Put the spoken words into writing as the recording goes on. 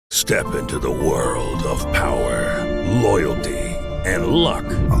Step into the world of power, loyalty, and luck.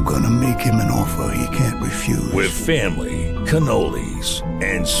 I'm gonna make him an offer he can't refuse. With family, cannolis,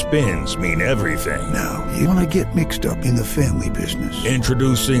 and spins mean everything. Now, you wanna get mixed up in the family business.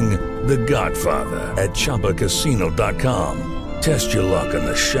 Introducing The Godfather at ChumbaCasino.com. Test your luck in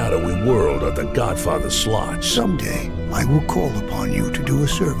the shadowy world of The Godfather slot. Someday, I will call upon you to do a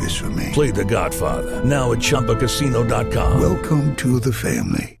service for me. Play The Godfather now at ChumbaCasino.com. Welcome to the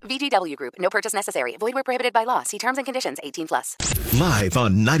family. VGW Group. No purchase necessary. Void where prohibited by law. See terms and conditions. 18+. Live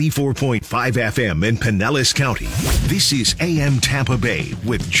on 94.5 FM in Pinellas County. This is AM Tampa Bay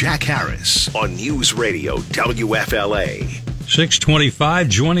with Jack Harris on News Radio WFLA. 6:25.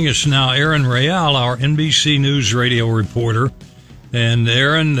 Joining us now, Aaron Real, our NBC News radio reporter. And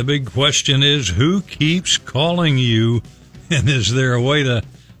Aaron, the big question is, who keeps calling you? And is there a way to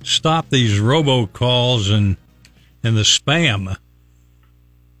stop these robocalls and the spam?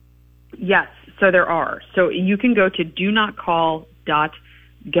 Yes, so there are. So you can go to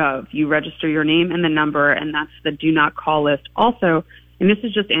donotcall.gov. You register your name and the number, and that's the do not call list. Also, and this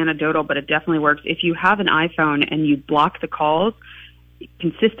is just anecdotal, but it definitely works, if you have an iPhone and you block the calls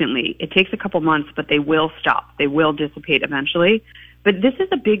consistently, it takes a couple months, but they will stop. They will dissipate eventually. But this is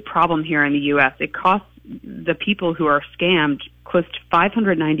a big problem here in the U.S. It costs the people who are scammed close to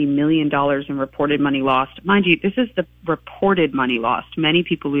 $590 million in reported money lost. Mind you, this is the reported money lost. Many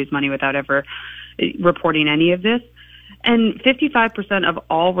people lose money without ever reporting any of this. And 55% of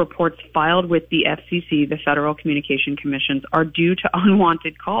all reports filed with the FCC, the Federal Communication Commissions, are due to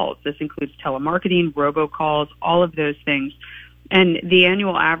unwanted calls. This includes telemarketing, robocalls, all of those things. And the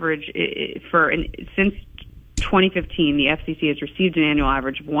annual average since 2015, the FCC has received an annual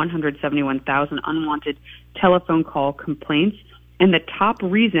average of 171,000 unwanted telephone call complaints. And the top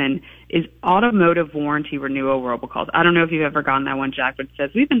reason is automotive warranty renewal robocalls. I don't know if you've ever gotten that one, Jack, but it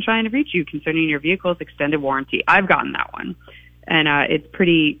says, we've been trying to reach you concerning your vehicle's extended warranty. I've gotten that one. And it's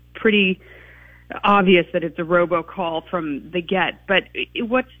pretty obvious that it's a robocall from the get. But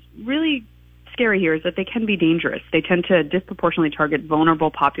what's really scary here is that they can be dangerous. They tend to disproportionately target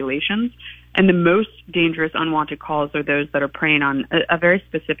vulnerable populations. And the most dangerous unwanted calls are those that are preying on a very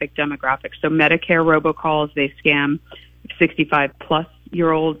specific demographic. So Medicare robocalls, they scam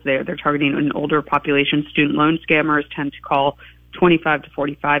 65-plus-year-olds. They're targeting an older population. Student loan scammers tend to call 25 to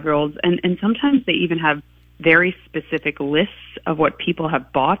 45-year-olds. And sometimes they even have very specific lists of what people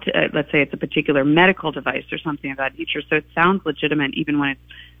have bought. Let's say it's a particular medical device or something of that nature. So it sounds legitimate even when it's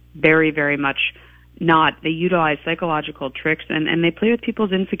very, very much not. They utilize psychological tricks and they play with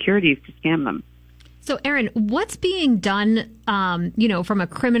people's insecurities to scam them. So, Aaron, what's being done, from a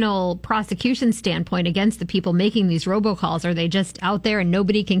criminal prosecution standpoint against the people making these robocalls? Are they just out there and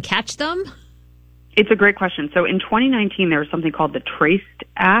nobody can catch them? It's a great question. So in 2019, there was something called the Traced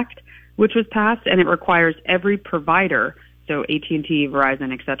Act, which was passed, and it requires every provider, so AT&T,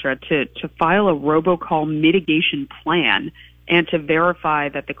 Verizon, et cetera, to file a robocall mitigation plan and to verify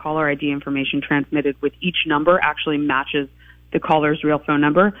that the caller ID information transmitted with each number actually matches the caller's real phone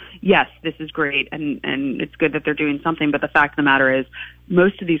number. Yes, this is great, and it's good that they're doing something, but the fact of the matter is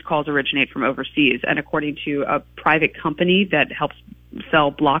most of these calls originate from overseas, and according to a private company that helps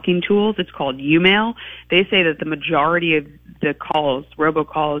sell blocking tools, it's called Umail, they say that the majority of the calls,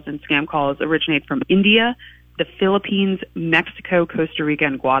 robocalls and scam calls, originate from India, the Philippines, Mexico, Costa Rica,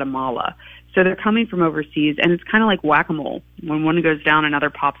 and Guatemala. So they're coming from overseas, and it's kind of like whack-a-mole. When one goes down, another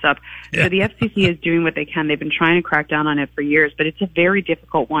pops up. Yeah. So the FCC is doing what they can. They've been trying to crack down on it for years, but it's a very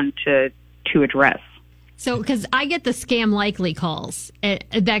difficult one to address. So, because I get the scam likely calls,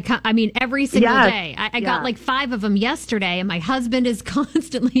 every single day. I got like 5 of them yesterday, and my husband is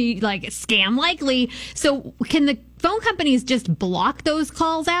constantly like, scam likely. So can the phone companies just block those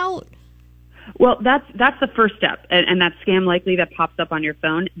calls out? Well, that's the first step, and that scam likely that pops up on your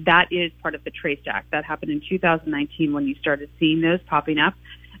phone, that is part of the Traced Act. That happened in 2019 when you started seeing those popping up.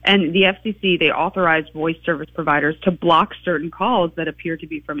 And the FCC, they authorized voice service providers to block certain calls that appear to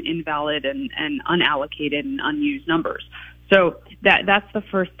be from invalid and unallocated and unused numbers. So that's the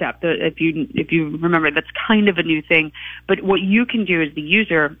first step. If you remember, that's kind of a new thing. But what you can do as the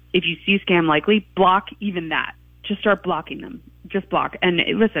user, if you see scam likely, block even that. Just start blocking them. Just block. And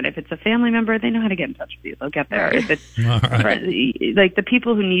listen, if it's a family member, they know how to get in touch with you. They'll get there. If it's like the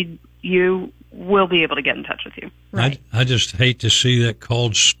people who need you will be able to get in touch with you. Right. I just hate to see that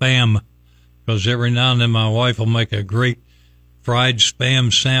called spam, because every now and then my wife will make a great fried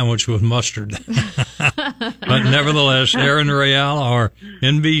spam sandwich with mustard. But nevertheless, Aaron Real, our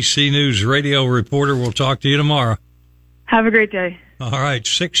NBC News radio reporter, will talk to you tomorrow. Have a great day. All right,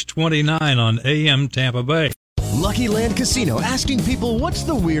 6:29 on AM Tampa Bay. Lucky Land Casino, asking people, what's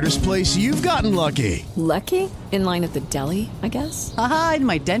the weirdest place you've gotten lucky? Lucky? In line at the deli, I guess? Aha, in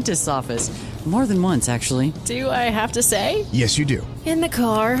my dentist's office. More than once, actually. Do I have to say? Yes, you do. In the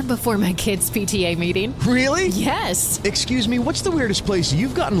car before my kids' PTA meeting. Really? Yes. Excuse me, what's the weirdest place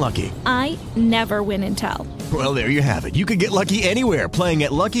you've gotten lucky? I never win and tell. Well, there you have it. You can get lucky anywhere, playing at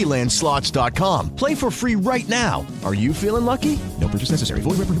LuckyLandSlots.com. Play for free right now. Are you feeling lucky? No purchase necessary.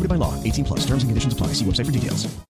 Void where prohibited by law. 18+. Terms and conditions apply. See website for details.